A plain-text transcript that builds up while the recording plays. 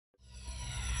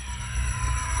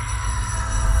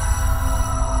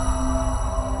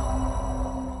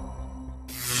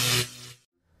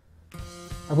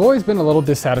I've always been a little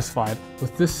dissatisfied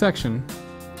with this section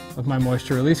of my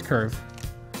moisture release curve.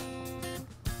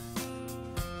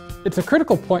 It's a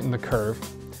critical point in the curve.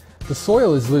 The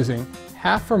soil is losing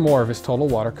half or more of its total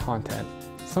water content,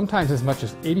 sometimes as much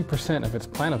as 80% of its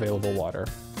plant available water.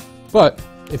 But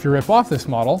if you rip off this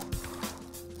model,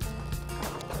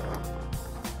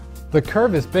 the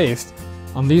curve is based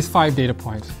on these 5 data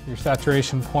points: your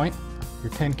saturation point,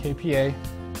 your 10 kPa,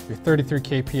 your 33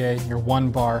 kPa, your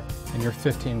 1 bar, and your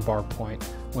 15 bar point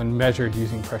when measured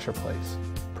using pressure plates.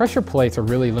 Pressure plates are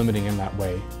really limiting in that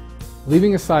way.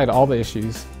 Leaving aside all the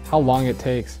issues, how long it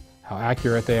takes, how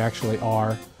accurate they actually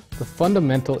are, the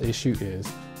fundamental issue is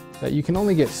that you can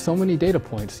only get so many data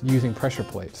points using pressure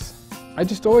plates. I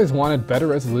just always wanted better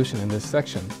resolution in this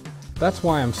section. That's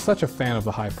why I'm such a fan of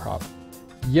the HYPROP.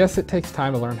 Yes, it takes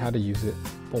time to learn how to use it,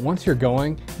 but once you're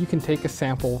going, you can take a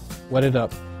sample, wet it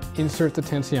up, insert the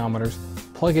tensiometers,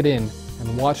 plug it in,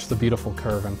 and watch the beautiful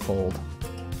curve unfold.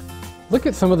 Look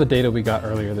at some of the data we got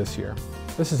earlier this year.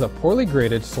 This is a poorly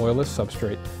graded soilless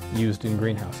substrate used in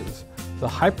greenhouses. The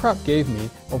HYPROP gave me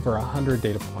over 100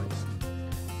 data points.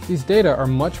 These data are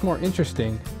much more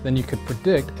interesting than you could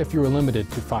predict if you were limited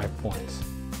to 5 points.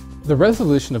 The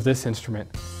resolution of this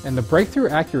instrument and the breakthrough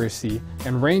accuracy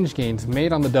and range gains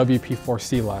made on the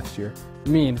WP4C last year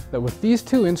mean that with these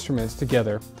two instruments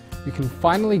together, you can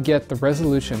finally get the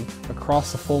resolution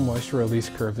across the full moisture release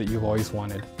curve that you've always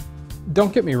wanted.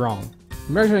 Don't get me wrong,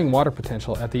 measuring water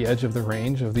potential at the edge of the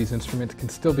range of these instruments can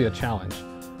still be a challenge,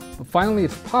 but finally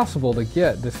it's possible to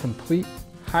get this complete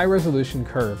high-resolution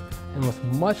curve and with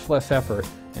much less effort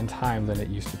and time than it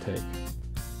used to take.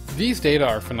 These data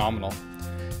are phenomenal.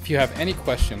 If you have any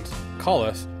questions, call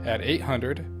us at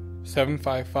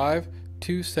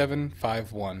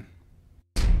 800-755-2751.